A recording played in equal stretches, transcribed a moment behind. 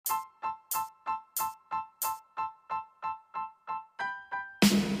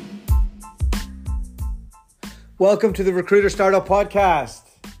Welcome to the Recruiter Startup Podcast.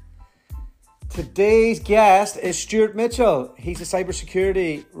 Today's guest is Stuart Mitchell. He's a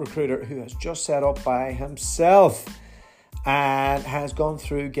cybersecurity recruiter who has just set up by himself and has gone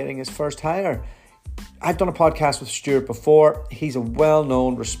through getting his first hire. I've done a podcast with Stuart before. He's a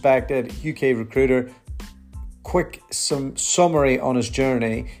well-known, respected UK recruiter. Quick summary on his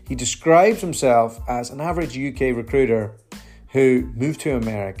journey. He describes himself as an average UK recruiter who moved to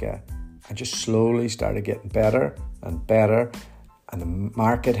America and just slowly started getting better and better. And the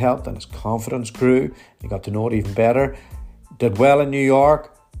market helped and his confidence grew. He got to know it even better. Did well in New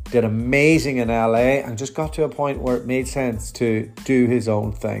York, did amazing in LA, and just got to a point where it made sense to do his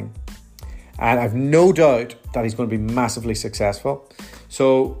own thing. And I've no doubt that he's going to be massively successful.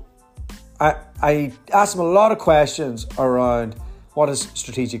 So I asked him a lot of questions around what his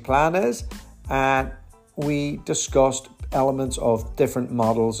strategic plan is, and we discussed elements of different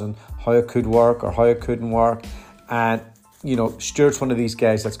models and how it could work or how it couldn't work. And you know, Stuart's one of these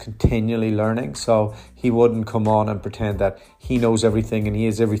guys that's continually learning, so he wouldn't come on and pretend that he knows everything and he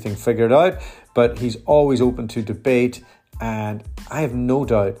has everything figured out, but he's always open to debate, and I have no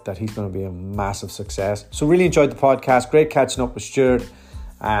doubt that he's going to be a massive success. So really enjoyed the podcast. Great catching up with Stuart.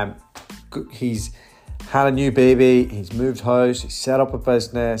 He's had a new baby, he's moved house, he's set up a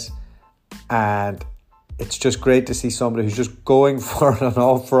business, and it's just great to see somebody who's just going for it on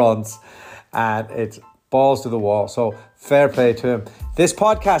all fronts, and it's balls to the wall. So fair play to him. This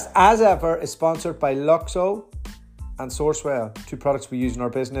podcast, as ever, is sponsored by Luxo and Sourcewell, two products we use in our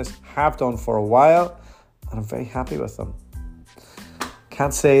business, have done for a while, and I'm very happy with them.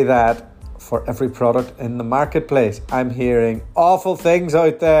 Can't say that for every product in the marketplace. I'm hearing awful things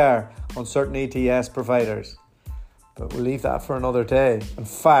out there on certain ETS providers, but we'll leave that for another day. In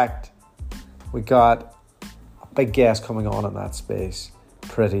fact, we got a big guest coming on in that space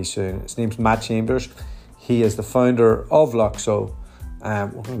pretty soon. His name's Matt Chambers. He is the founder of Luxo. We're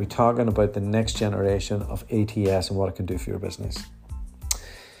going to be talking about the next generation of ATS and what it can do for your business.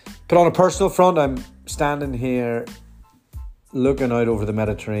 But on a personal front, I'm standing here looking out over the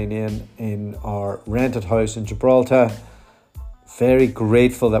Mediterranean in our rented house in Gibraltar. Very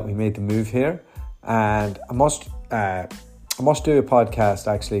grateful that we made the move here. And I must do a podcast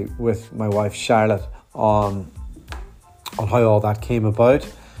actually with my wife Charlotte on how all that came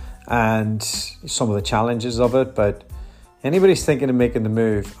about and some of the challenges of it. But anybody's thinking of making the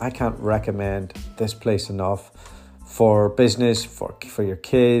move, I can't recommend this place enough for business, for your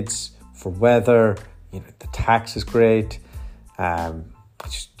kids, for weather. You know, the tax is great.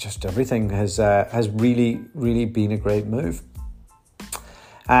 Just everything has really been a great move.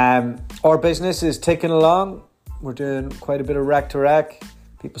 Our business is ticking along. We're doing quite a bit of rec to rec.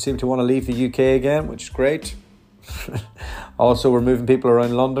 People seem to want to leave the UK again, which is great. Also, we're moving people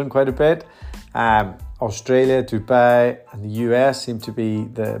around London quite a bit. Australia, Dubai, and the US seem to be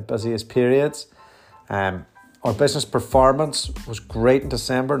the busiest periods. Our business performance was great in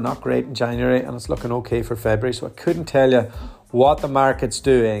December, not great in January, and it's looking okay for February. So I couldn't tell you what the market's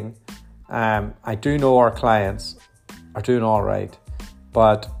doing. I do know our clients are doing all right,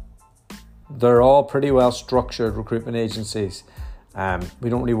 but they're all pretty well structured recruitment agencies. We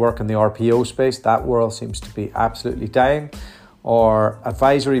don't really work in the RPO space. That world seems to be absolutely dying. Our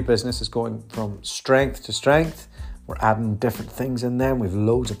advisory business is going from strength to strength. We're adding different things in there. We've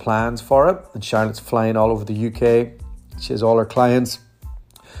loads of plans for it. And Charlotte's flying all over the UK. She has all her clients,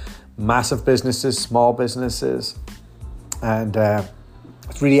 massive businesses, small businesses. And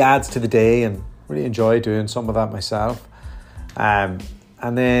it really adds to the day, and really enjoy doing some of that myself. And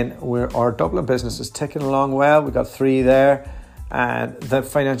then our Dublin business is ticking along well. We've got 3 there. And the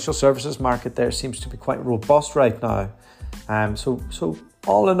financial services market there seems to be quite robust right now. So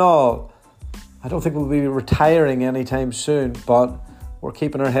all in all, I don't think we'll be retiring anytime soon, but we're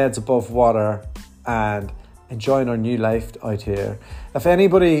keeping our heads above water and enjoying our new life out here. If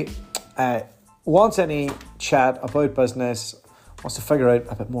anybody wants any chat about business, wants to figure out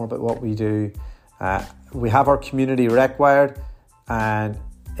a bit more about what we do, we have our community RecWired, and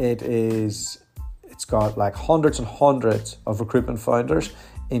it's got like hundreds and hundreds of recruitment founders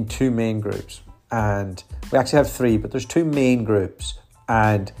in 2 main groups. And we actually have 3, but there's 2 main groups.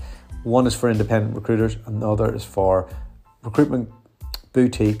 And one is for independent recruiters and the other is for recruitment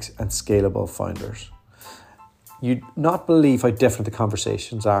boutiques and scalable founders. You'd not believe how different the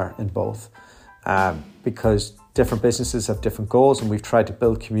conversations are in both, because different businesses have different goals, and we've tried to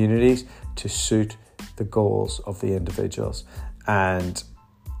build communities to suit the goals of the individuals. And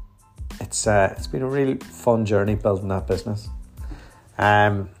it's been a really fun journey building that business.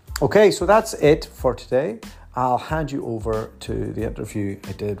 Okay, so that's it for today. I'll hand you over to the interview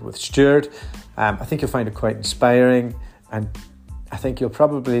I did with Stuart. I think you'll find it quite inspiring, and I think you'll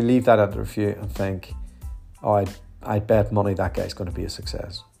probably leave that under review and think, oh, I bet money that guy's going to be a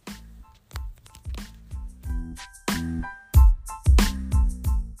success.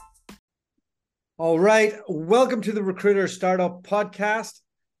 All right, welcome to the Recruiter Startup Podcast.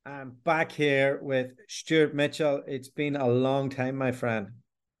 I'm back here with Stuart Mitchell. It's been a long time, my friend.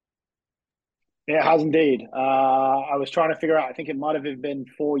 It has indeed. I was trying to figure out. I think it might have been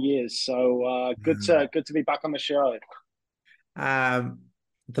 4 years. So good to be back on the show. Um,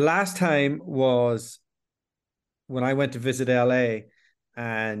 the last time was when I went to visit LA,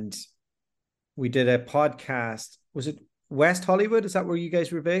 and we did a podcast. Was it West Hollywood? Is that where you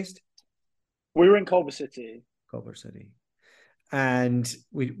guys were based? We were in Culver City. Culver City. And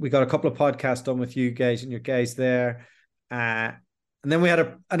we got a couple of podcasts done with you guys and your guys there. And then we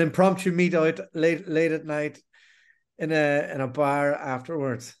had an impromptu meet out late at night in a bar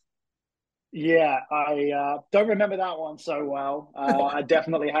afterwards. Yeah, I don't remember that one so well. I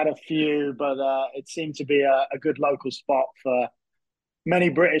definitely had a few, but it seemed to be a good local spot for many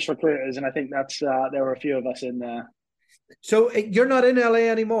British recruiters, and I think that's there were a few of us in there. So you're not in LA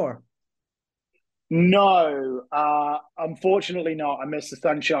anymore? No, unfortunately not. I missed the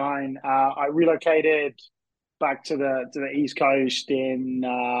sunshine. I relocated back to the East Coast in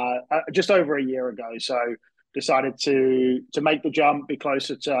just over a year ago. So decided to make the jump, be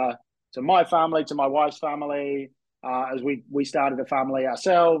closer to my family, to my wife's family, as we started a family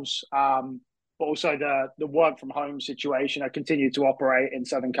ourselves. But also the work from home situation. I continued to operate in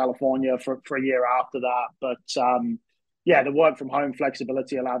Southern California for a year after that, but yeah, the work from home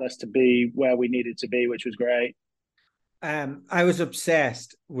flexibility allowed us to be where we needed to be, which was great. I was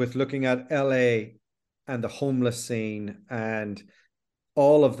obsessed with looking at LA and the homeless scene and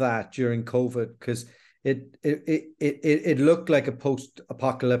all of that during COVID, because it looked like a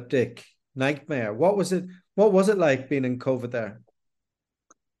post-apocalyptic nightmare. What was it? What was it like being in COVID there?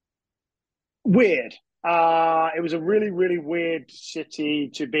 Weird. It was a really, really weird city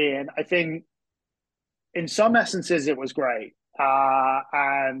to be in. I think in some essences it was great.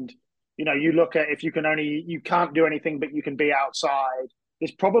 And you look at if you can't do anything, but you can be outside.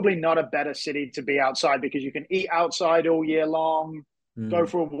 There's probably not a better city to be outside because you can eat outside all year long, go Mm.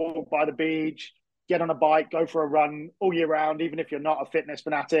 for a walk by the beach, get on a bike, go for a run all year round, even if you're not a fitness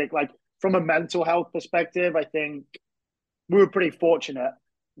fanatic. Like from a mental health perspective, I think we were pretty fortunate.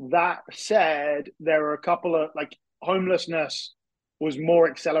 That said, there were a couple of like homelessness was more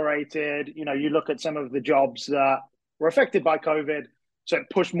accelerated. You look at some of the jobs that were affected by COVID, so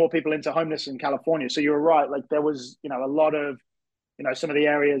it pushed more people into homelessness in California. So you were right. Like there was, a lot of, some of the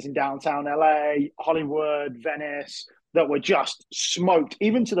areas in downtown LA, Hollywood, Venice that were just smoked,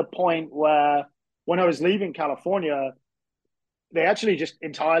 even to the point where when I was leaving California, they actually just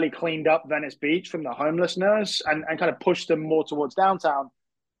entirely cleaned up Venice Beach from the homelessness and kind of pushed them more towards downtown.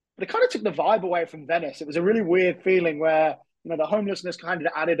 But it kind of took the vibe away from Venice. It was a really weird feeling where, the homelessness kind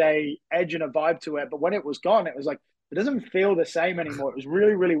of added a edge and a vibe to it. But when it was gone, it was like, it doesn't feel the same anymore. It was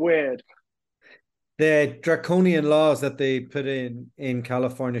really, really weird. The draconian laws that they put in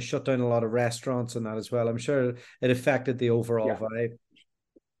California shut down a lot of restaurants and that as well. I'm sure it affected the overall Yeah. vibe.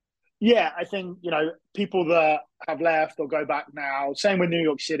 Yeah, I think, people that have left or go back now, same with New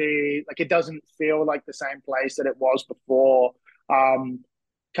York City, like it doesn't feel like the same place that it was before.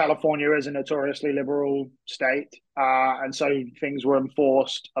 California is a notoriously liberal state, and so things were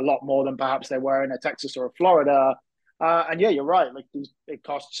enforced a lot more than perhaps they were in a Texas or a Florida. And yeah, you're right. Like it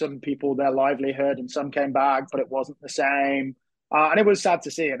cost some people their livelihood, and some came back, but it wasn't the same. And it was sad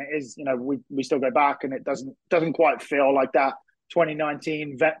to see. And it is, we still go back, and it doesn't quite feel like that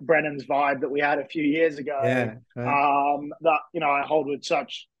 2019 Brennan's vibe that we had a few years ago. Yeah. Right. That I hold with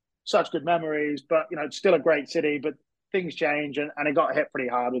such good memories. But it's still a great city, but things change, and it got hit pretty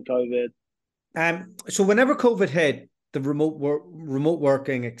hard with COVID. So whenever COVID hit, the remote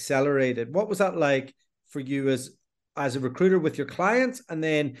working accelerated. What was that like for you as a recruiter with your clients, and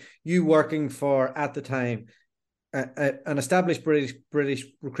then you working for at the time an established British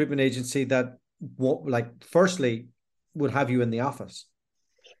recruitment agency that like firstly would have you in the office?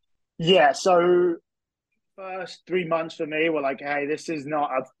 Yeah, so first 3 months for me were like, hey, this is not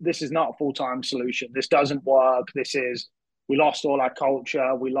a full-time solution. This doesn't work. We lost all our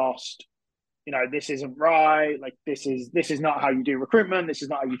culture. We lost, this isn't right. Like this is not how you do recruitment. This is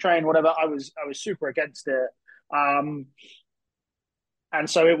not how you train, whatever. I was super against it. Um, and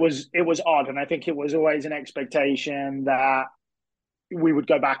so it was odd. And I think it was always an expectation that we would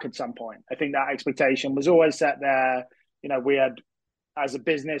go back at some point. I think that expectation was always set there. We had, as a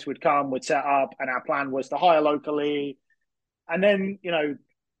business, we'd set up, and our plan was to hire locally. And then,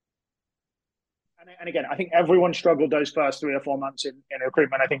 And again, I think everyone struggled those first 3 or 4 months in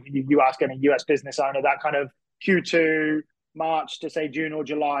recruitment. I think you ask any US business owner that kind of Q2, March to say June or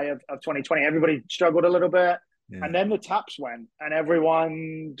July of 2020, everybody struggled a little bit. Yeah. And then the taps went, and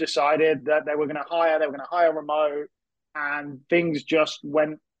everyone decided that they were going to hire remote, and things just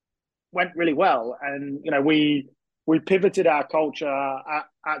went really well. And we pivoted our culture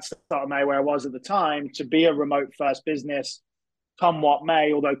at Start May, where I was at the time, to be a remote first business come what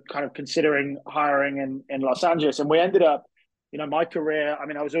may, although kind of considering hiring in Los Angeles. And we ended up, my career, I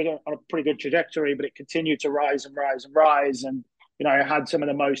mean, I was on a pretty good trajectory, but it continued to rise and rise and rise. And, I had some of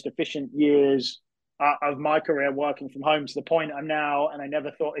the most efficient years of my career working from home, to the point I'm now, and I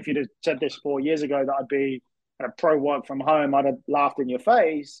never thought, if you'd have said this 4 years ago, that I'd be kind of pro work from home, I'd have laughed in your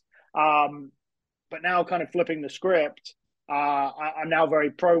face. But now, kind of flipping the script, I'm now very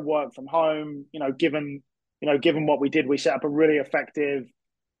pro work from home, given what we did. We set up a really effective,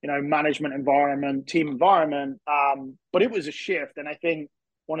 management environment, team environment. But it was a shift. And I think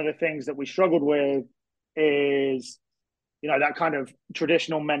one of the things that we struggled with is, that kind of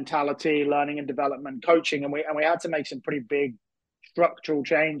traditional mentality, learning and development, coaching. And we had to make some pretty big structural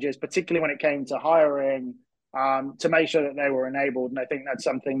changes, particularly when it came to hiring, to make sure that they were enabled. And I think that's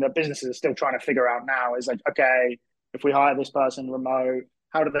something that businesses are still trying to figure out now, is like, okay, if we hire this person remote,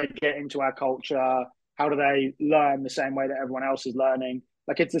 how do they get into our culture? How do they learn the same way that everyone else is learning?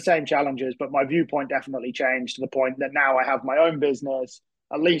 Like, it's the same challenges, but my viewpoint definitely changed to the point that now I have my own business.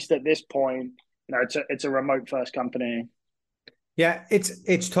 At least at this point, it's a remote first company. Yeah,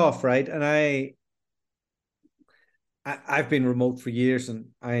 it's tough, right? And I've been remote for years and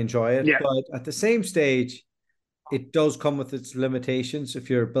I enjoy it. Yeah. But at the same stage, it does come with its limitations if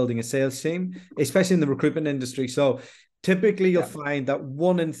you're building a sales team, especially in the recruitment industry. So typically you'll find that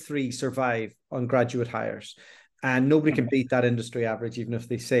 1 in 3 survive on graduate hires, and nobody can beat that industry average, even if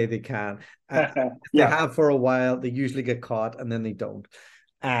they say they can. If they have for a while, they usually get caught and then they don't.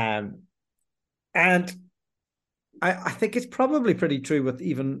 And I think it's probably pretty true with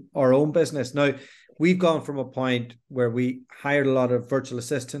even our own business. Now, we've gone from a point where we hired a lot of virtual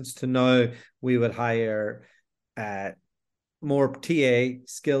assistants to now we would hire more TA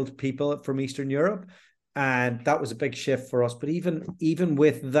skilled people from Eastern Europe. And that was a big shift for us. But even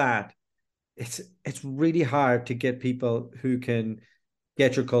with that, it's really hard to get people who can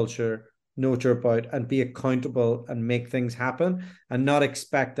get your culture, know what you're about, and be accountable and make things happen, and not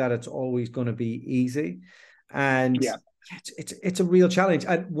expect that it's always going to be easy. And it's a real challenge.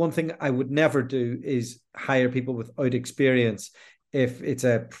 And one thing I would never do is hire people without experience if it's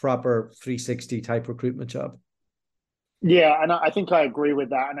a proper 360 type recruitment job. Yeah, and I think I agree with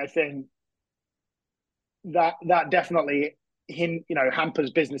that. And I think that definitely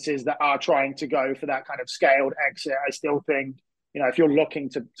hampers businesses that are trying to go for that kind of scaled exit. I still think, if you're looking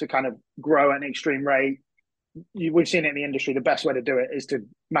to kind of grow at an extreme rate, we've seen it in the industry, the best way to do it is to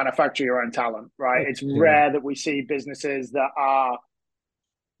manufacture your own talent, right? It's rare that we see businesses that are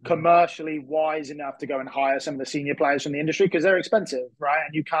commercially wise enough to go and hire some of the senior players from the industry, because they're expensive, right?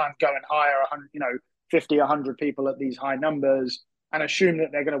 And you can't go and hire 50, 100 people at these high numbers and assume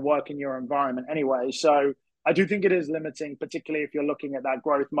that they're going to work in your environment anyway. So I do think it is limiting, particularly if you're looking at that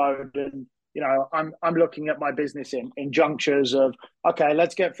growth mode. And I'm looking at my business in junctures of, okay,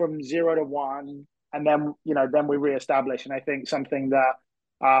 let's get from 0 to 1, and then we reestablish. And I think something that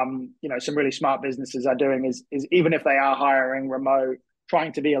some really smart businesses are doing is even if they are hiring remote,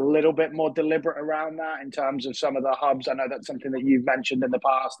 trying to be a little bit more deliberate around that in terms of some of the hubs. I know that's something that you've mentioned in the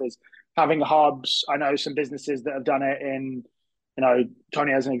past, is having hubs. I know some businesses that have done it in,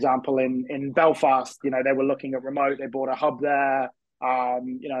 Tony as an example, in Belfast, they were looking at remote. They bought a hub there.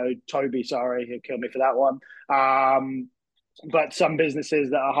 Toby, sorry, he'll kill me for that one. But some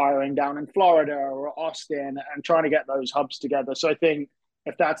businesses that are hiring down in Florida or Austin and trying to get those hubs together. So I think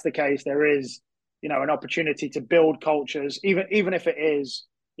if that's the case, there is, an opportunity to build cultures, even if it is,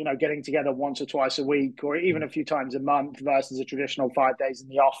 getting together once or twice a week, or even a few times a month versus a traditional 5 days in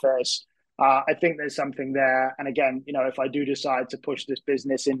the office. I think there's something there. And again, if I do decide to push this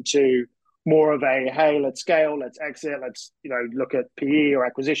business into more of a, hey, let's scale, let's exit, let's, look at PE or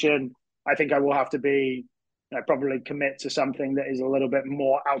acquisition, I think I will have to be, probably commit to something that is a little bit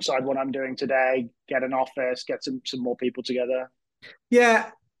more outside what I'm doing today, get an office, get some more people together.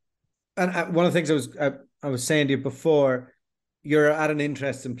 Yeah. And one of the things I was saying to you before, you're at an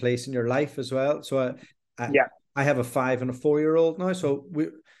interesting place in your life as well. So I have a 5 and a 4-year-old now. So we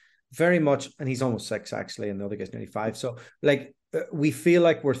very much, and he's almost 6 actually, and the other guy's nearly 5. So we feel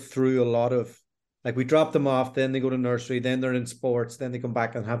like we're through a lot of, like, we drop them off, then they go to nursery, then they're in sports, then they come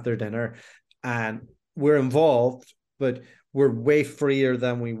back and have their dinner, and we're involved, but we're way freer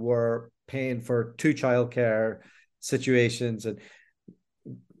than we were paying for 2 childcare situations and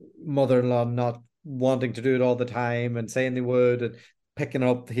mother-in-law not wanting to do it all the time and saying they would and picking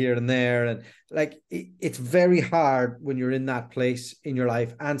up here and there. And like, it's very hard when you're in that place in your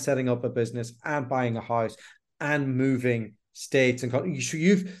life and setting up a business and buying a house and moving states. And so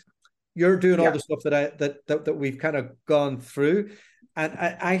you're doing all the stuff that we've kind of gone through. And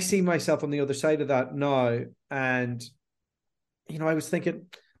I see myself on the other side of that now. And, you know, I was thinking,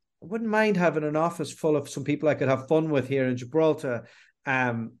 I wouldn't mind having an office full of some people I could have fun with here in Gibraltar.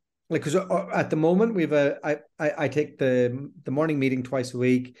 Like, because at the moment I take the morning meeting twice a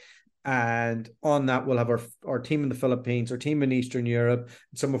week, and on that we'll have our team in the Philippines, our team in Eastern Europe,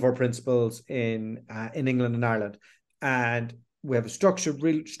 some of our principals in England and Ireland, and we have a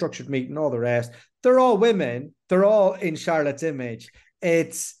really structured meeting. All the rest, they're all women. They're all in Charlotte's image.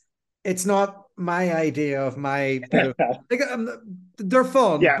 It's not my idea of my bit of, like, they're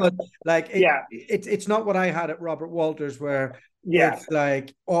fun, but like it's not what I had at Robert Walters, where it's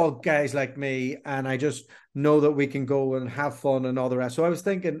like all guys like me, and I just know that we can go and have fun and all the rest. So I was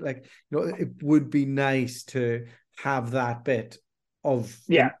thinking, like, you know, it would be nice to have that bit of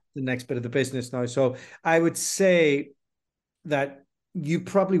the next bit of the business now. So I would say that you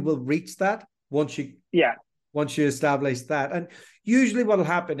probably will reach that once you establish that. And usually what will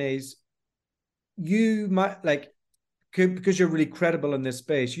happen is you might, like, because you're really credible in this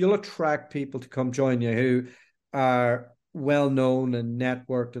space, you'll attract people to come join you who are well known and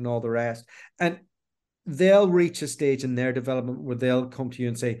networked and all the rest. And they'll reach a stage in their development where they'll come to you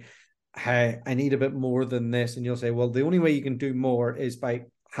and say, hey, I need a bit more than this. And you'll say, well, the only way you can do more is by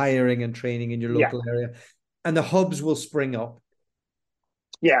hiring and training in your local area. And the hubs will spring up.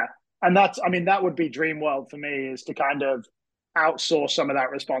 Yeah. And that would be dream world for me, is to kind of outsource some of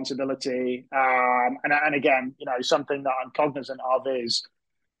that responsibility. And again, you know, something that I'm cognizant of is,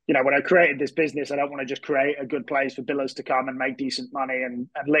 you know, when I created this business, I don't want to just create a good place for billers to come and make decent money and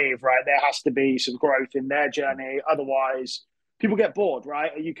leave, right? There has to be some growth in their journey. Otherwise, people get bored,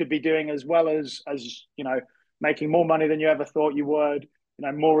 right? You could be doing as well as, you know, making more money than you ever thought you would, you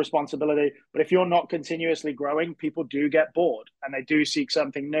know, more responsibility. But if you're not continuously growing, people do get bored and they do seek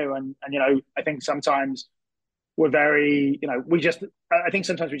something new. And you know, I think sometimes we're very, you know, I think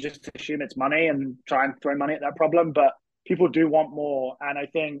sometimes we just assume it's money and try and throw money at that problem. But people do want more. And I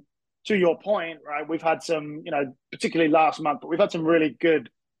think, to your point, right, we've had some, you know, particularly last month, but we've had some really good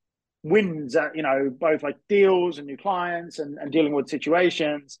wins at, you know, both like deals and new clients and dealing with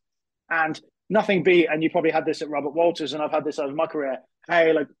situations. And nothing beat, and you probably had this at Robert Walters, and I've had this over my career,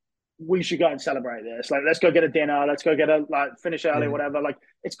 hey, like, we should go and celebrate this. Like, let's go get a dinner. Let's go get finish early, whatever. Like,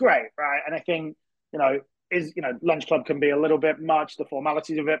 it's great, right? And I think, you know, lunch club can be a little bit much, the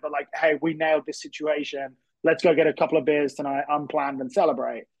formalities of it, but like, hey, we nailed this situation. Let's go get a couple of beers tonight, unplanned, and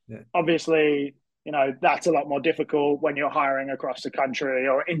celebrate. Yeah. Obviously, you know, that's a lot more difficult when you're hiring across the country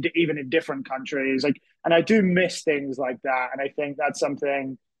or even in different countries. Like, and I do miss things like that. And I think that's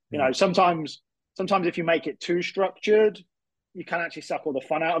something, you know, sometimes if you make it too structured, you can actually suck all the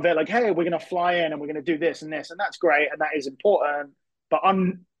fun out of it. Like, hey, we're going to fly in and we're going to do this and this, and that's great. And that is important. But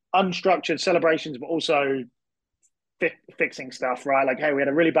unstructured celebrations, but also fixing stuff, right? Like, hey, we had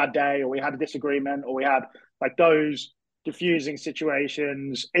a really bad day, or we had a disagreement, or we had like those diffusing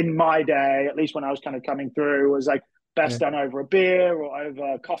situations in my day, at least when I was kind of coming through, was like best done over a beer or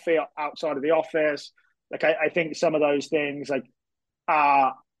over coffee outside of the office. Like, I think some of those things like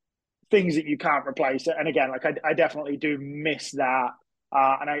are things that you can't replace. And again, like, I definitely do miss that.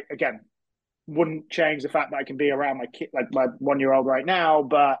 And I, again, wouldn't change the fact that I can be around my kid, like my 1-year-old right now,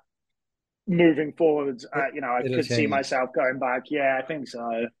 but moving forwards, you know, I could see myself going back. Yeah, I think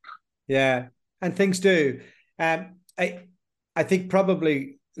so. Yeah, and things do. I think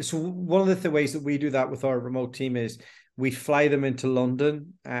probably, so one of the ways that we do that with our remote team is we fly them into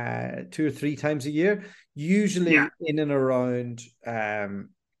London 2 or 3 times a year, usually in and around.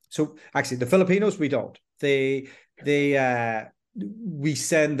 So actually, the Filipinos, we don't. We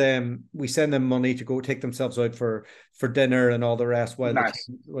send them money to go take themselves out for dinner and all the rest while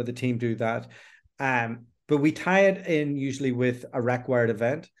the team do that. But we tie it in usually with a RecWired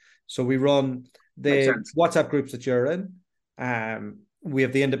event. So we run the WhatsApp groups that you're in. We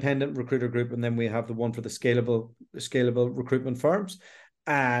have the independent recruiter group, and then we have the one for the scalable recruitment firms.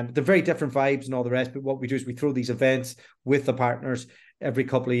 And they're very different vibes and all the rest. But what we do is we throw these events with the partners every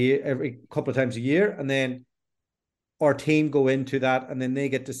couple of times a year, and then our team go into that, and then they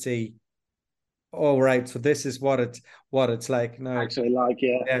get to see, oh, right, so this is what it's like now. Actually, like,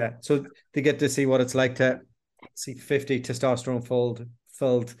 yeah. So they get to see what it's like to see 50 testosterone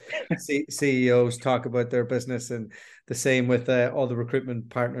filled CEOs talk about their business, and the same with all the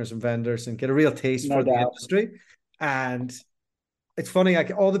recruitment partners and vendors, and get a real taste No for the doubt. industry. And it's funny,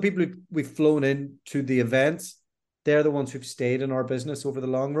 like all the people we've flown in to the events, they're the ones who've stayed in our business over the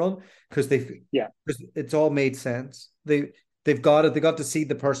long run because Yeah. it's all made sense. They've got it. They got to see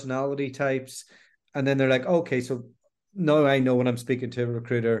the personality types, and then they're like, okay, so now I know when I'm speaking to a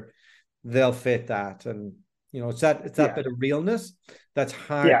recruiter, they'll fit that. And it's that Yeah. bit of realness that's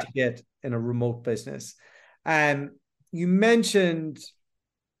hard Yeah. to get in a remote business. And you mentioned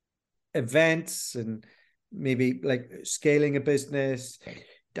events and maybe like scaling a business.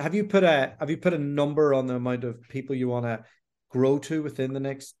 Have you put a number on the amount of people you want to grow to within the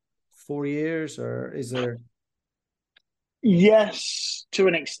next 4 years, or is there? Yes, to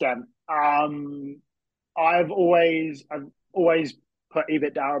an extent. I've always put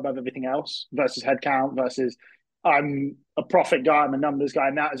EBITDA above everything else versus headcount versus I'm a profit guy, I'm a numbers guy,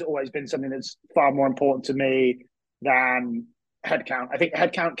 and that has always been something that's far more important to me than headcount. I think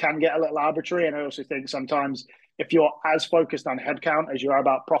headcount can get a little arbitrary, and I also think sometimes if you're as focused on headcount as you are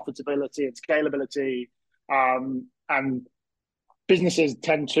about profitability and scalability, and businesses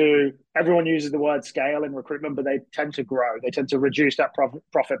tend to, everyone uses the word scale in recruitment, but they tend to grow, they tend to reduce that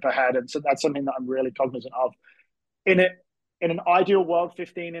profit per head, and so that's something that I'm really cognizant of. In an ideal world,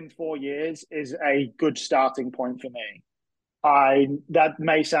 15 in 4 years is a good starting point for me. I That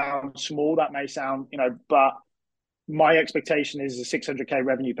may sound small, that may sound, but my expectation is a 600K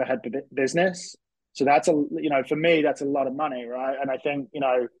revenue per head business. So that's for me, that's a lot of money, right? And I think,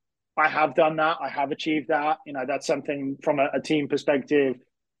 I have done that. I have achieved that. That's something from a team perspective,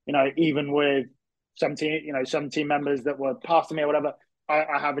 even with some team members that were past me or whatever,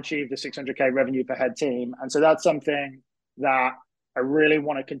 I have achieved the 600K revenue per head team. And so that's something that I really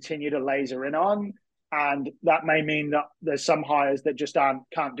want to continue to laser in on. And that may mean that there's some hires that just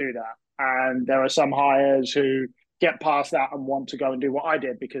can't do that. And there are some hires who get past that and want to go and do what I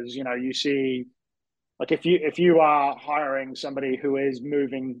did, because you see, like, if you are hiring somebody who is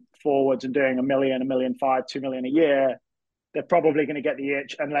moving forwards and doing 1 million, 1.5 million, 2 million a year, they're probably going to get the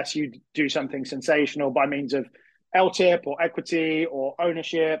itch unless you do something sensational by means of LTIP or equity or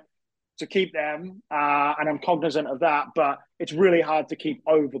ownership to keep them. And I'm cognizant of that, but it's really hard to keep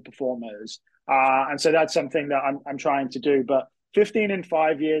overperformers. And so that's something that I'm trying to do. But 15 in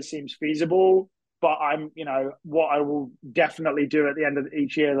 5 years seems feasible. But what I will definitely do at the end of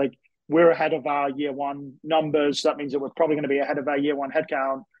each year, like, we're ahead of our year one numbers. That means that we're probably going to be ahead of our year one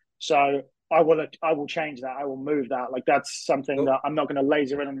headcount. So I will change that. I will move that. Like, that's something So, that I'm not going to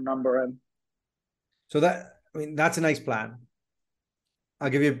laser in on a number. And that's a nice plan.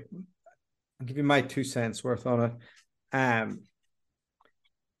 I'll give you my 2 cents worth on it.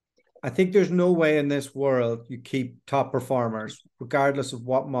 I think there's no way in this world you keep top performers, regardless of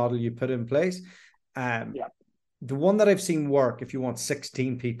what model you put in place. Yeah, The one that I've seen work, if you want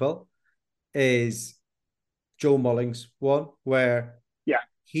 16 people, is Joe Mullings one, where yeah,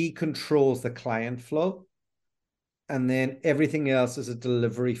 he controls the client flow, and then everything else is a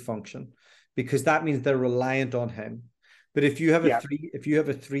delivery function, because that means they're reliant on him. But yeah, if you have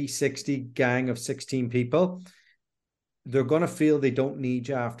a 360 gang of 16 people, they're going to feel they don't need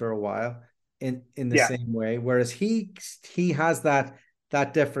you after a while in the yeah, same way. Whereas he has that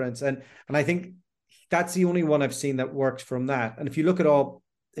difference. And I think that's the only one I've seen that works from that. And if you look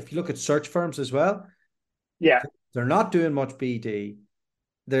at search firms as well, yeah. they're not doing much BD.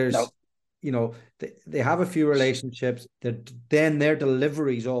 There's, No, they have a few relationships that then their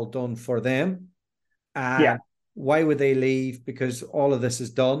delivery is all done for them. yeah, And why would they leave? Because all of this is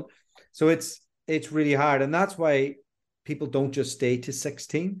done. So it's really hard. And that's why people don't just stay to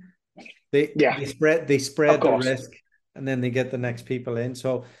 16. They yeah. they spread they Of spread the course. risk, and then they get the next people in.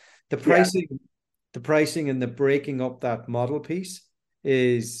 So the Yeah, pricing, the pricing and the breaking up that model piece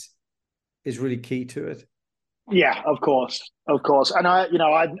is really key to it. yeah. Of course. And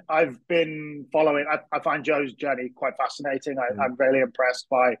I've been following. I find Joe's journey quite fascinating. I'm really impressed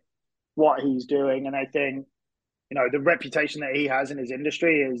by what he's doing, and I think the reputation that he has in his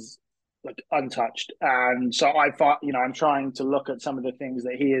industry is like untouched. And so I thought, I'm trying to look at some of the things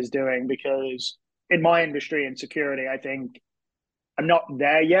that he is doing, because in my industry in security, I think I'm not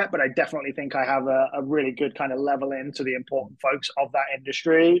there yet, but I definitely think I have a really good kind of level into the important folks of that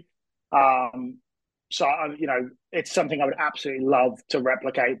industry. Um, so it's something I would absolutely love to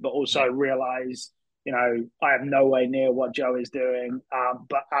replicate, but also realize, I have no way near what Joe is doing.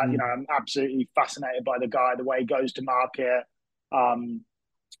 But I'm absolutely fascinated by the guy, the way he goes to market, um,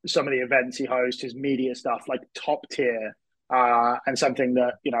 some of the events he hosts, his media stuff, like top tier, and something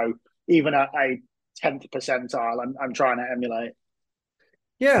that even at a 10th percentile, I'm trying to emulate.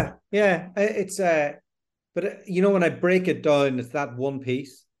 Yeah. It's but you know, when I break it down, it's that one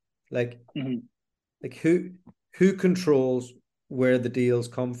piece, like Mhm. like who controls where the deals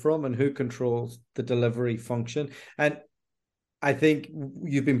come from and who controls the delivery function. And I think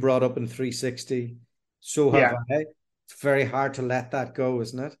you've been brought up in 360, so have Yeah, I. It's very hard to let that go,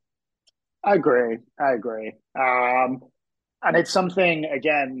 isn't it? I agree. I agree. And it's something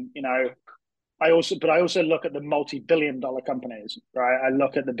again, I also look at the multi-billion dollar companies, right? I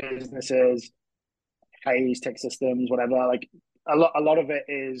look at the businesses, Hayes, Tech Systems, whatever. Like a lot of it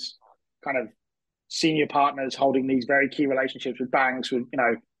is kind of senior partners holding these very key relationships with banks. With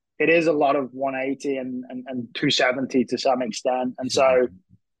it is a lot of 180 and 270 to some extent, and so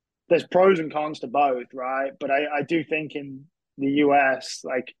there's pros and cons to both, right? But I do think in the US,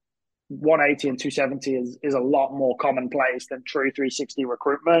 like 180 and 270 is a lot more commonplace than true 360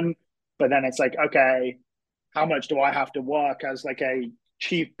 recruitment. But then it's like, okay, how much do I have to work as like a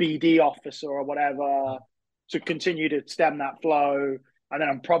chief BD officer or whatever to continue to stem that flow? And then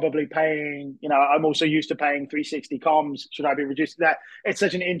I'm probably paying, I'm also used to paying 360 comms. Should I be reducing that? It's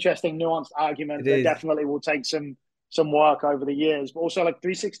such an interesting, nuanced It argument that is. definitely will take some work over the years. But also like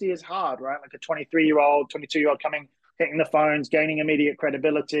 360 is hard, right? Like a 23-year-old, 22-year-old coming, hitting the phones, gaining immediate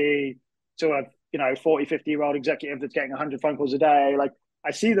credibility to a 40, 50-year-old executive that's getting 100 phone calls a day. Like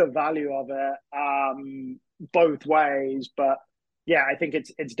I see the value of it both ways, but yeah, I think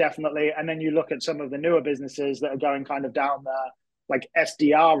it's definitely. And then you look at some of the newer businesses that are going kind of down the like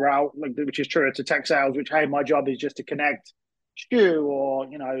SDR route, like which is true. It's a tech sales, which hey, my job is just to connect Stu or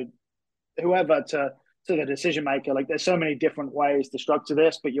whoever to the decision maker. Like there's so many different ways to structure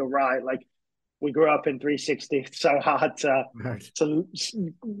this, but you're right. Like we grew up in 360. It's so hard Right. to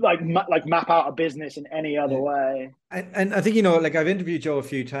like map out a business in any other Yeah. way. And I think, like I've interviewed Joe a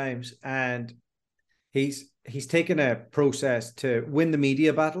few times, and he's taken a process to win the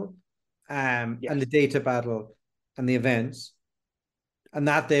media battle, and Yes. the data battle and the events. And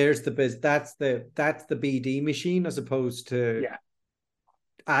there's the biz that's the BD machine, as opposed to Yeah.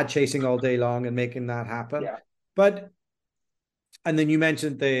 ad chasing all day long and making that happen. Yeah. But and then you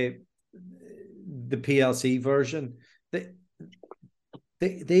mentioned the PLC version. They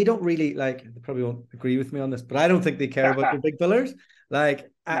they don't really like, they probably won't agree with me on this, but I don't think they care about their big billers. Like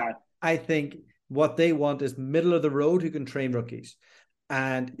No. I think what they want is middle of the road who can train rookies.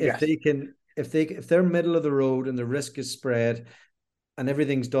 And if Yes. they can if they're middle of the road and the risk is spread and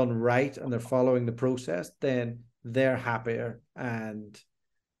everything's done right and they're following the process, then they're happier. And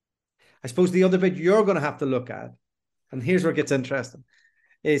I suppose the other bit you're going to have to look at, and here's where it gets interesting,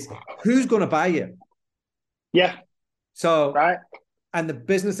 is who's going to buy you. Yeah. So, Right. and the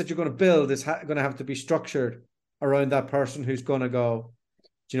business that you're going to build is going to have to be structured around that person who's going to go,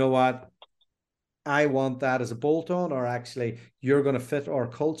 do you know what? I want that as a bolt on, or actually you're going to fit our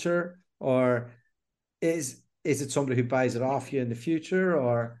culture, or is it somebody who buys it off you in the future,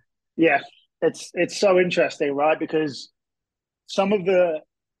 or Yeah. It's so interesting, right? Because some of the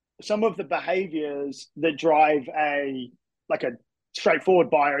some of the behaviors that drive a straightforward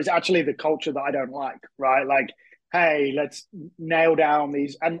buyer is actually the culture that I don't like, right? Like, hey, let's nail down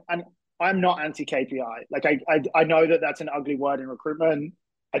these and I'm not anti KPI. Like I know that that's an ugly word in recruitment.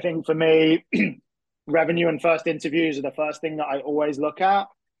 I think for me, revenue and first interviews are the first thing that I always look at.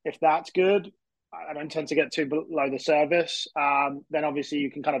 If that's good, I don't tend to get too below the service. Then obviously you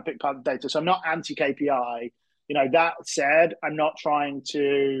can kind of pick apart the data. So I'm not anti KPI. That said, I'm not trying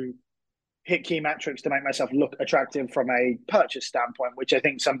to hit key metrics to make myself look attractive from a purchase standpoint, which I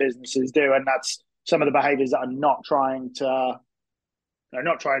think some businesses do, and that's some of the behaviors that I'm not trying to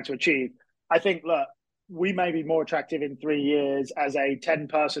achieve. I think, look, we may be more attractive in 3 years as a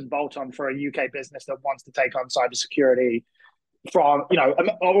 10-person bolt-on for a UK business that wants to take on cybersecurity from,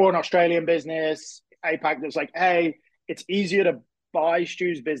 or an Australian business, APAC, that's like, hey, it's easier to buy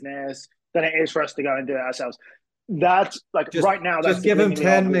Stu's business than it is for us to go and do it ourselves. That's like just right now, that's just the give him gleamingly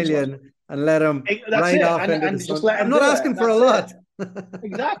 10 obvious one. million and let him That's ride it. off And into the and just sun? let I'm him not do it. asking for a That's it. lot.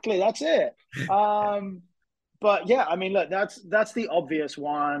 Exactly. That's it. But yeah, I mean, look, that's the obvious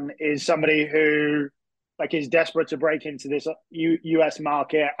one is somebody who like is desperate to break into this US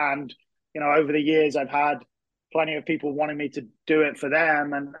market. And, over the years, I've had plenty of people wanting me to do it for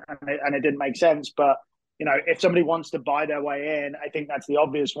them and it didn't make sense. But, if somebody wants to buy their way in, I think that's the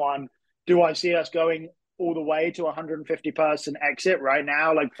obvious one. Do I see us going all the way to 150-person exit right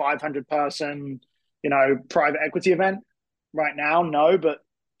now, like 500-person, private equity event right now? No, but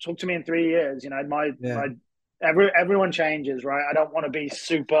talk to me in 3 years. Yeah. Everyone changes, right? I don't want to be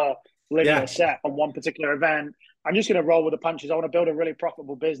super linear Yeah. set on one particular event. I'm just going to roll with the punches. I want to build a really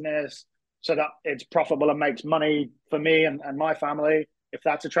profitable business so that it's profitable and makes money for me and my family. if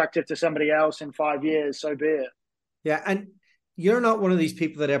that's attractive to somebody else in 5 years, so be it. Yeah, and you're not one of these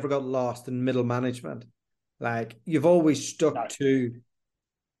people that ever got lost in middle management. Like, you've always stuck No. to.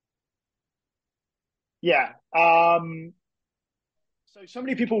 Yeah. So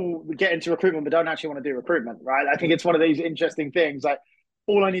many people get into recruitment but don't actually want to do recruitment, right? I think it's one of these interesting things. Like,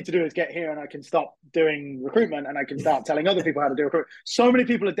 all I need to do is get here and I can stop doing recruitment and I can start telling other people how to do recruitment. So many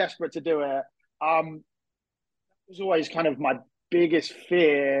people are desperate to do it. It was always kind of my biggest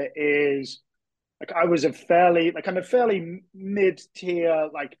fear is like I'm a fairly mid-tier,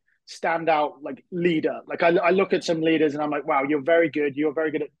 like standout like leader. Like I look at some leaders and I'm like, wow, you're very good. You're very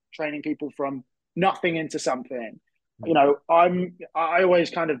good at training people from nothing into something. You know, I always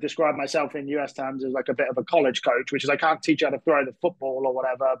kind of describe myself in US terms as like a bit of a college coach, which is I can't teach you how to throw the football or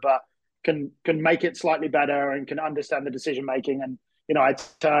whatever, but can make it slightly better and can understand the decision making. And I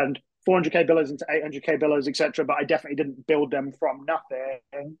turned 400k billers into 800k billers, etc. But I definitely didn't build them from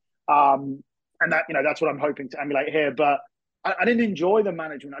nothing. And that's what I'm hoping to emulate here. But I didn't enjoy the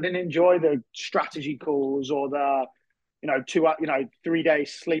management. I didn't enjoy the strategy calls or the 3 day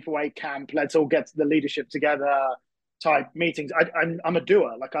sleepaway camp. Let's all get the leadership together type meetings. I'm a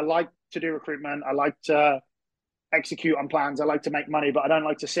doer. Like, I like to do recruitment. I like to execute on plans. I like to make money, but I don't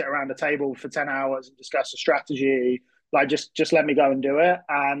like to sit around a table for 10 hours and discuss a strategy. Like, just let me go and do it.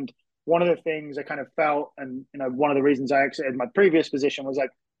 And one of the things I kind of felt, and one of the reasons I exited my previous position was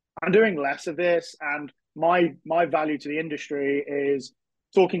like, I'm doing less of this, and my value to the industry is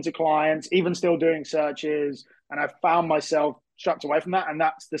talking to clients, even still doing searches, and I've found myself strapped away from that, and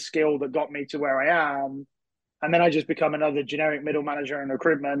that's the skill that got me to where I am. And then I just become another generic middle manager in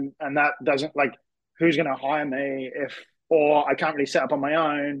recruitment, and that doesn't, like, who's going to hire me or I can't really set up on my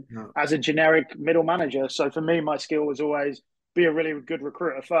own as a generic middle manager. So for me, my skill was always be a really good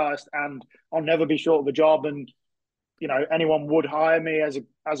recruiter first, and I'll never be short of a job. And anyone would hire me as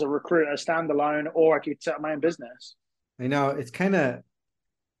a recruiter standalone, or I could set up my own business. I know it's kind of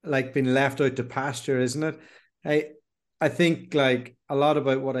like being left out to pasture, isn't it? I think like a lot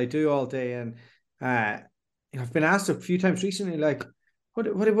about what I do all day, and I've been asked a few times recently, like, what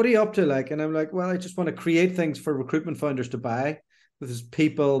are you up to? Like, and I'm like, well, I just want to create things for recruitment founders to buy, with his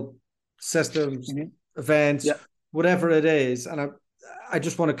people, systems, events, whatever it is, and I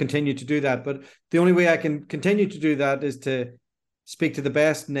just want to continue to do that. But the only way I can continue to do that is to speak to the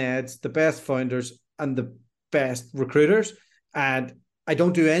best Neds, the best founders, and the best recruiters. And I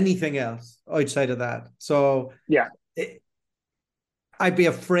don't do anything else outside of that. So I'd be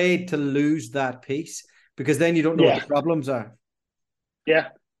afraid to lose that piece, because then you don't know what the problems are. Yeah,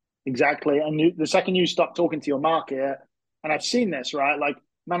 exactly. And the second you stop talking to your market, and I've seen this, right? Like,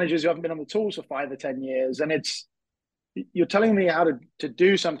 managers who haven't been on the tools for 5 or 10 years, and you're telling me how to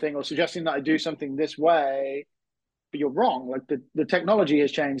do something or suggesting that I do something this way, but you're wrong. Like, the technology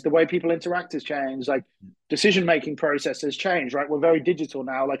has changed. The way people interact has changed. Like, decision-making process has changed, right? We're very digital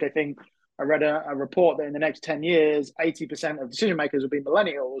now. Like, I think I read a report that in the next 10 years, 80% of decision makers will be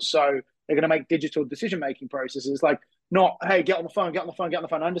millennials. So they're going to make digital decision-making processes. Like, not, hey, get on the phone.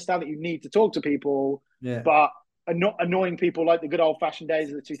 I understand that you need to talk to people, but annoying people like the good old-fashioned days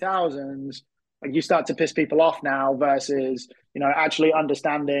of the 2000s, like, you start to piss people off now versus, actually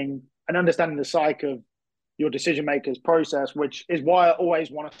understanding the psyche of your decision makers process, which is why I always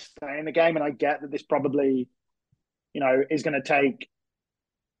want to stay in the game. And I get that this probably, is going to take,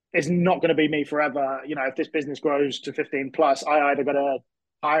 it's not going to be me forever. If this business grows to 15 plus, I either got to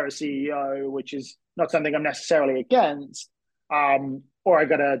hire a CEO, which is not something I'm necessarily against, or I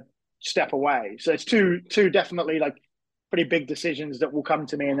got to step away. So it's two definitely like pretty big decisions that will come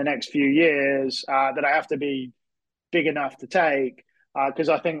to me in the next few years that I have to be big enough to take. Because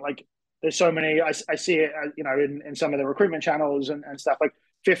I think, like, there's so many, I see it, in some of the recruitment channels and stuff, like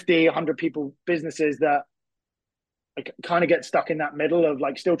 50, 100 people businesses that like kind of get stuck in that middle of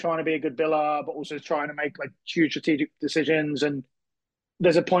like still trying to be a good biller, but also trying to make like huge strategic decisions. And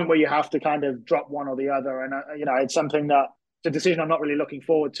there's a point where you have to kind of drop one or the other. And, it's something that it's a decision I'm not really looking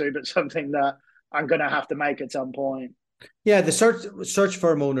forward to, but something that I'm going to have to make at some point. Yeah, the search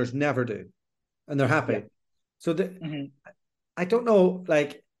firm owners never do, and they're happy. Yeah. So I don't know,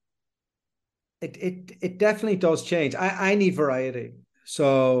 like, it definitely does change. I need variety.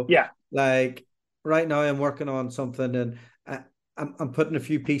 So like right now I'm working on something, and I'm putting a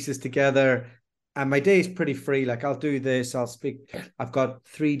few pieces together, and my day is pretty free. Like, I'll do this, I'll speak. I've got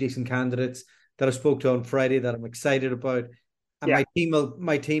 3 decent candidates that I spoke to on Friday that I'm excited about. And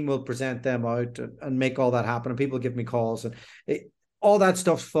my team will present them out and make all that happen. And people give me calls, and all that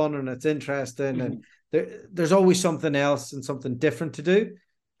stuff's fun and it's interesting. And there's always something else and something different to do.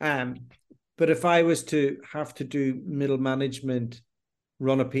 But if I was to have to do middle management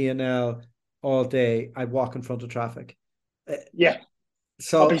run a P&L all day, I'd walk in front of traffic. Yeah,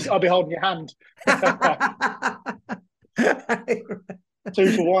 So I'll be holding your hand.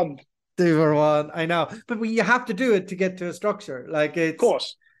 2 for 1. 2 for 1. I know, but you have to do it to get to a structure. Like Of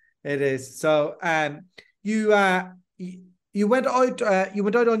course. it is. So you you went out you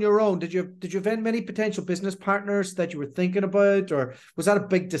went out on your own. Did you have many potential business partners that you were thinking about, or was that a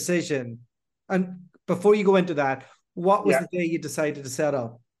big decision? And before you go into that, what was Yeah, the day you decided to set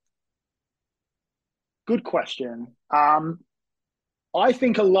up? good question. I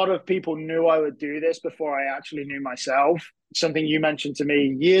think a lot of people knew I would do this before I actually knew myself. Something you mentioned to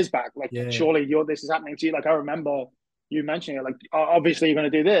me years back, like, Yeah. surely this is happening to you. Like, I remember you mentioning it, like, obviously you're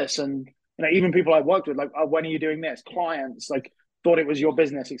going to do this. And, even people I worked with, like, oh, when are you doing this? Clients, like, thought it was your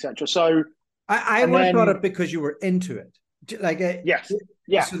business, etc. So, I and would have thought then, it because you were into it. Like yes,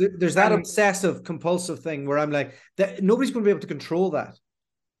 yeah. so there's that And obsessive compulsive thing where I'm like that nobody's going to be able to control that.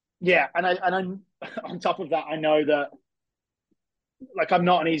 yeah. And I'm on top of that, I know that, like, I'm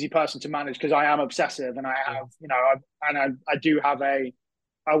not an easy person to manage because I am obsessive and I Yeah. have, I do have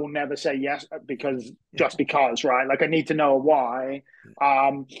I will never say yes because Yeah. just because, right? Like, I need to know why.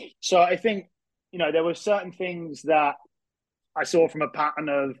 Um, so I think, there were certain things that I saw from a pattern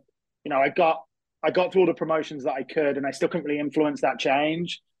of, I got through all the promotions that I could, and I still couldn't really influence that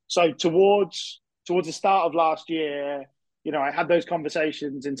change. So towards the start of last year, I had those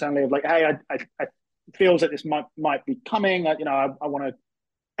conversations internally of like, hey, I feels that this might be coming. I want to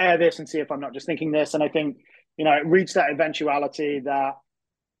air this and see if I'm not just thinking this. And I think, it reached that eventuality that,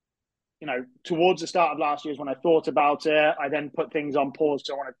 towards the start of last year is when I thought about it. I then put things on pause.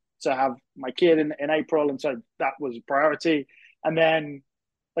 So I wanted to have my kid in April. And so that was a priority. And then,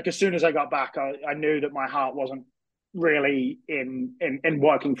 like, as soon as I got back, I knew that my heart wasn't really in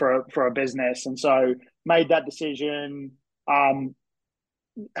working for a business. And so made that decision.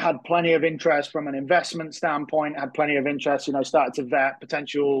 Had plenty of interest from an investment standpoint, had plenty of interest, started to vet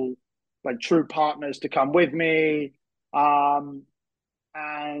potential, like, true partners to come with me. And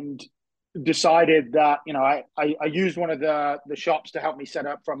decided that, I used one of the shops to help me set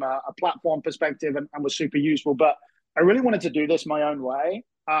up from a platform perspective, and was super useful. But I really wanted to do this my own way.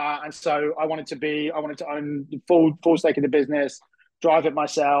 And so I wanted to own the full stake of the business, drive it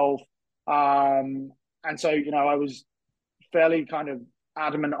myself. And so, I was fairly kind of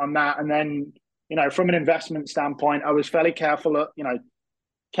adamant on that. And then, from an investment standpoint, I was fairly careful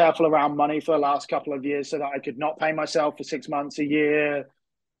around money for the last couple of years so that I could not pay myself for 6 months, a year.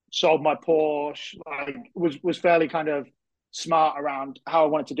 Sold my Porsche, like, was fairly kind of smart around how I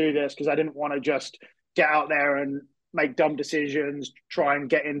wanted to do this, because I didn't want to just get out there and make dumb decisions, try and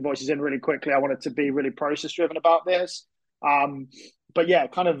get invoices in really quickly. I wanted to be really process driven about this. But yeah,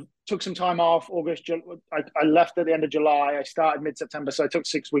 kind of took some time off. I left at the end of July. I started mid-September, so I took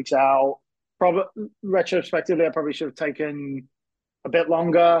 6 weeks out. Probably retrospectively, I probably should have taken a bit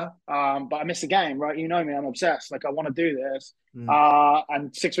longer, but I missed the game, right? You know me, I'm obsessed. Like, I want to do this. Mm.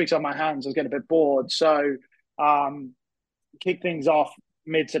 And 6 weeks on my hands, I was getting a bit bored. So, kicked things off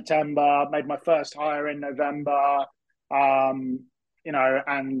mid-September, made my first hire in November. And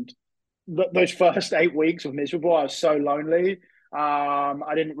those first 8 weeks were miserable. I was so lonely.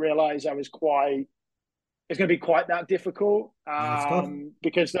 I didn't realize it's going to be quite that difficult, Yeah, it's tough.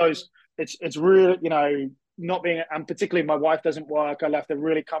 because it's really, not being, and particularly my wife doesn't work. I left a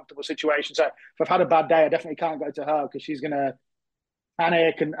really comfortable situation. So if I've had a bad day, I definitely can't go to her because she's going to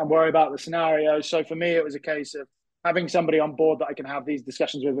panic and worry about the scenario. So for me, it was a case of having somebody on board that I can have these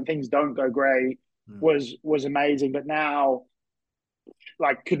discussions with when things don't go great Mm. was amazing. But now,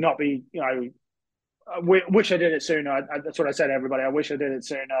 like, could not be, I wish I did it sooner. That's what I said to everybody. I wish I did it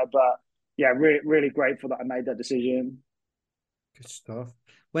sooner. But yeah, really grateful that I made that decision. Good stuff.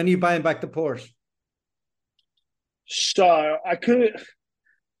 When are you buying back the Porsche? So I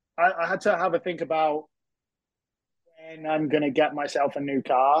had to have a think about when I'm going to get myself a new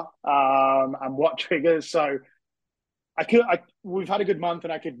car, and what triggers. So we've had a good month,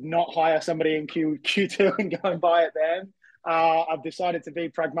 and I could not hire somebody in Q2 and go and buy it then. I've decided to be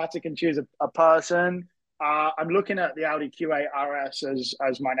pragmatic and choose a person. I'm looking at the Audi Q8 RS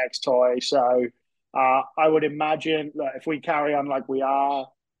as my next toy. So I would imagine that if we carry on like we are,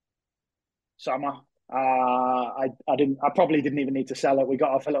 summer. I probably didn't even need to sell it. We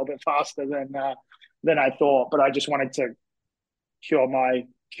got off a little bit faster than I thought, but I just wanted to cure my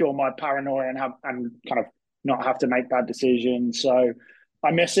paranoia and kind of not have to make bad decisions. So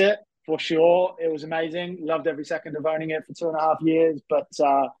I miss it for sure. It was amazing. Loved every second of owning it for 2.5 years. But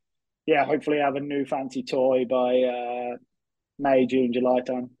yeah, hopefully I have a new fancy toy by May, June, July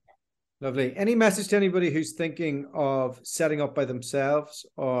time. Lovely. Any message to anybody who's thinking of setting up by themselves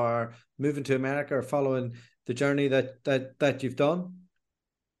or moving to America or following the journey that you've done?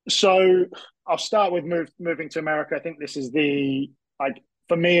 So I'll start with moving to America. I think this is the like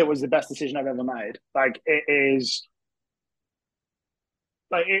for me, it was the best decision I've ever made. Like it is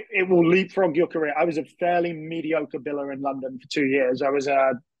like it will leapfrog your career. I was a fairly mediocre biller in London for 2 years. I was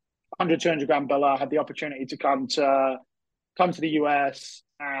a 100, 200 grand biller. I had the opportunity to come to the US,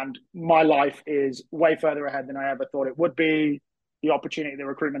 and my life is way further ahead than I ever thought it would be. The opportunity the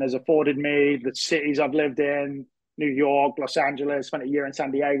recruitment has afforded me, the cities I've lived in, New York, Los Angeles, spent a year in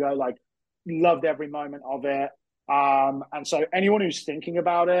San Diego, like loved every moment of it. And so anyone who's thinking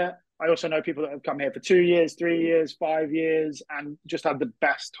about it, I also know people that have come here for 2 years, 3 years, 5 years, and just had the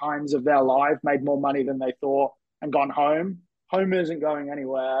best times of their life, made more money than they thought, and gone home. Home isn't going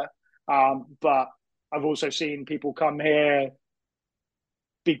anywhere. But I've also seen people come here,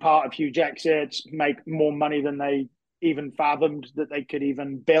 be part of huge exits, make more money than they even fathomed that they could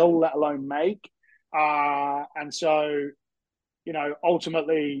even bill, let alone make. And so,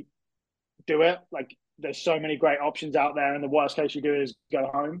 ultimately do it. Like there's so many great options out there, and the worst case you do is go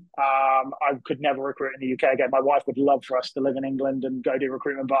home. I could never recruit in the UK again. My wife would love for us to live in England and go do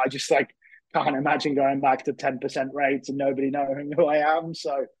recruitment, but I just like can't imagine going back to 10% rates and nobody knowing who I am.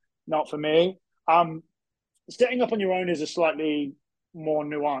 So not for me. Setting up on your own is a slightly more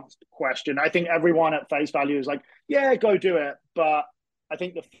nuanced question. I think everyone at face value is like, yeah, go do it. But I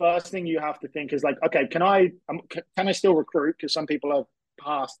think the first thing you have to think is like, okay, can I still recruit? Because some people have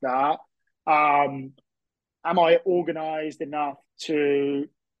passed that. Um, am I organized enough to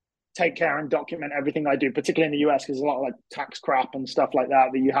take care and document everything I do, particularly in the US, because there's a lot of like tax crap and stuff like that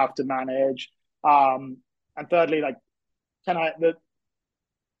that you have to manage. And thirdly, like, can I the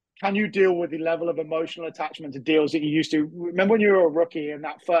can you deal with the level of emotional attachment to deals that you used to? Remember when you were a rookie and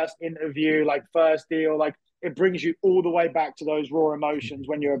that first interview, like first deal, like it brings you all the way back to those raw emotions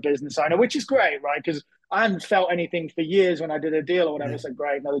when you're a business owner, which is great, right? Because I hadn't felt anything for years when I did a deal or whatever. Yeah. It's like,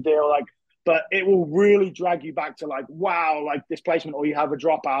 great, another deal. Like, but it will really drag you back to like, wow, like displacement, or you have a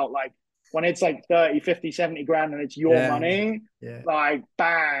dropout. Like when it's like 30, 50, 70 grand and it's your Yeah. money, Yeah. like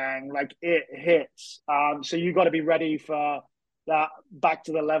bang, like it hits. So you got to be ready for that back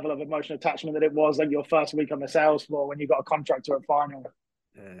to the level of emotional attachment that it was like your first week on the sales floor when you got a contractor at final.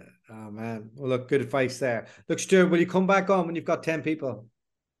 Oh man. Well, look, good advice there. Look, Stuart, will you come back on when you've got 10 people?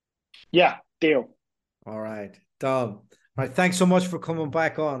 Yeah, deal. All right. Done. All right. Thanks so much for coming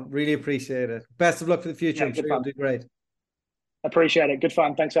back on. Really appreciate it. Best of luck for the future. Yeah, I'm good sure you'll fun. do great. Appreciate it. Good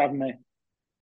fun. Thanks for having me.